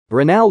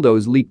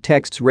Ronaldo's leaked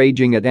texts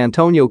raging at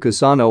Antonio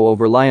Cassano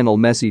over Lionel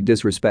Messi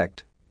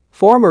disrespect.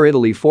 Former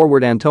Italy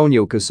forward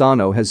Antonio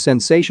Cassano has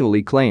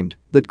sensationally claimed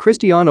that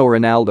Cristiano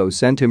Ronaldo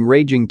sent him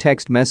raging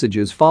text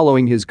messages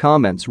following his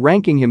comments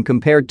ranking him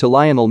compared to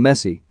Lionel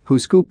Messi, who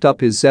scooped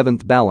up his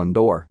 7th Ballon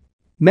d'Or.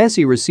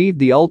 Messi received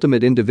the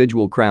ultimate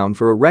individual crown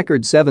for a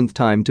record 7th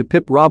time to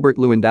pip Robert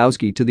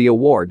Lewandowski to the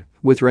award,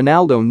 with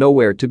Ronaldo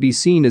nowhere to be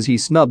seen as he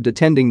snubbed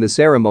attending the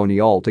ceremony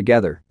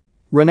altogether.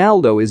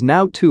 Ronaldo is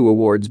now 2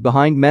 awards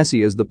behind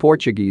Messi as the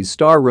Portuguese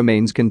star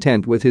remains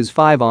content with his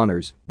 5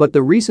 honors, but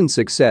the recent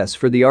success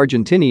for the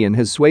Argentinian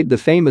has swayed the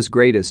famous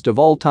greatest of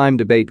all time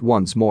debate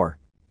once more.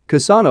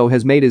 Cassano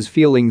has made his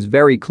feelings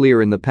very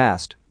clear in the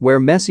past, where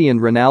Messi and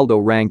Ronaldo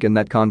rank in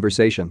that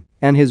conversation,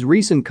 and his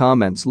recent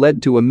comments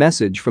led to a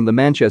message from the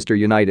Manchester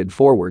United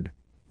forward.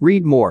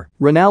 Read more.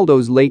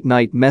 Ronaldo's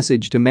late-night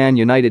message to Man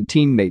United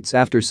teammates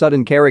after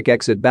sudden Carrick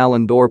exit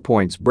Ballon d'Or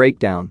points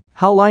breakdown.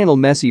 How Lionel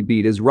Messi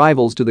beat his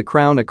rivals to the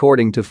crown.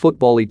 According to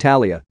Football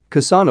Italia,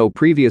 Cassano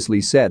previously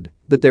said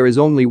that there is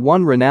only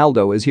one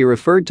Ronaldo as he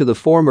referred to the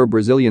former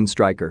Brazilian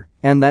striker,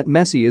 and that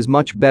Messi is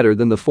much better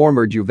than the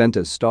former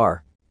Juventus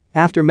star.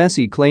 After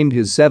Messi claimed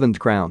his 7th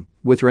crown,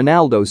 with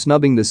Ronaldo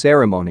snubbing the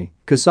ceremony,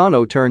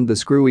 Cassano turned the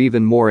screw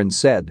even more and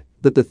said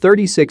that the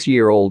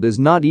 36-year-old is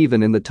not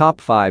even in the top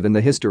 5 in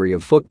the history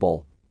of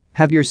football.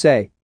 Have your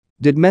say.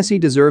 Did Messi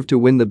deserve to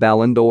win the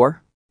Ballon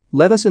d'Or?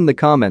 Let us in the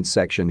comments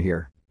section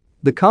here.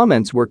 The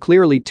comments were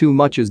clearly too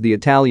much as the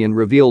Italian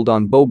revealed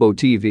on Bobo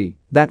TV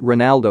that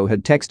Ronaldo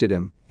had texted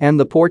him, and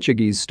the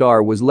Portuguese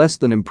star was less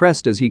than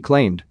impressed as he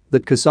claimed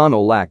that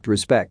Cassano lacked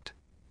respect.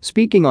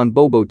 Speaking on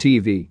Bobo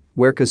TV,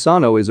 where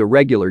Cassano is a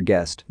regular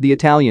guest, the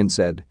Italian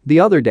said,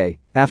 "The other day,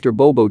 after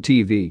Bobo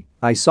TV,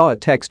 I saw a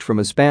text from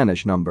a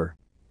Spanish number.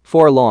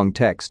 4 long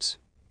texts.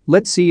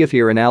 Let's see if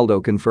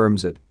Ronaldo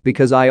confirms it,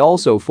 because I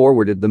also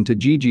forwarded them to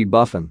Gigi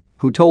Buffon,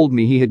 who told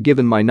me he had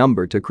given my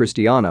number to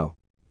Cristiano.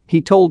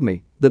 He told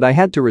me that I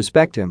had to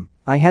respect him,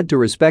 I had to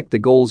respect the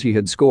goals he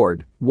had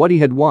scored, what he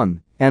had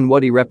won, and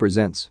what he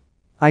represents.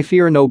 I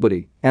fear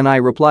nobody, and I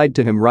replied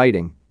to him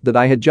writing that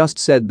I had just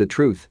said the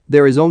truth,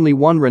 there is only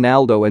one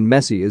Ronaldo and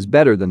Messi is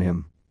better than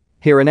him."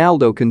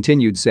 Ronaldo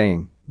continued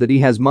saying that he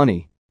has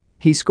money.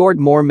 He scored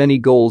many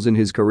goals in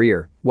his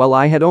career, while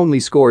I had only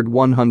scored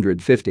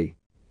 150.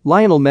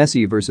 Lionel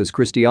Messi vs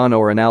Cristiano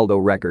Ronaldo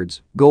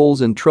records,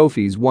 goals and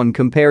trophies won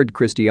compared.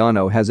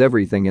 Cristiano has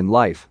everything in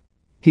life.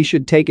 He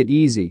should take it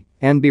easy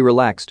and be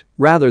relaxed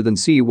rather than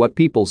see what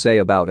people say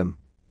about him.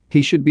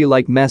 He should be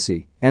like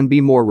Messi and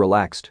be more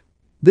relaxed.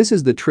 This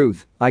is the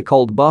truth. I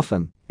called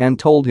Buffon and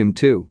told him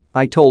too.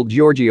 I told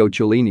Giorgio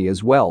Chiellini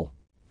as well.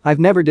 I've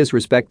never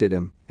disrespected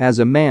him as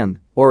a man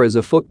or as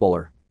a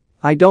footballer.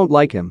 I don't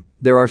like him.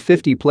 There are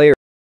 50 players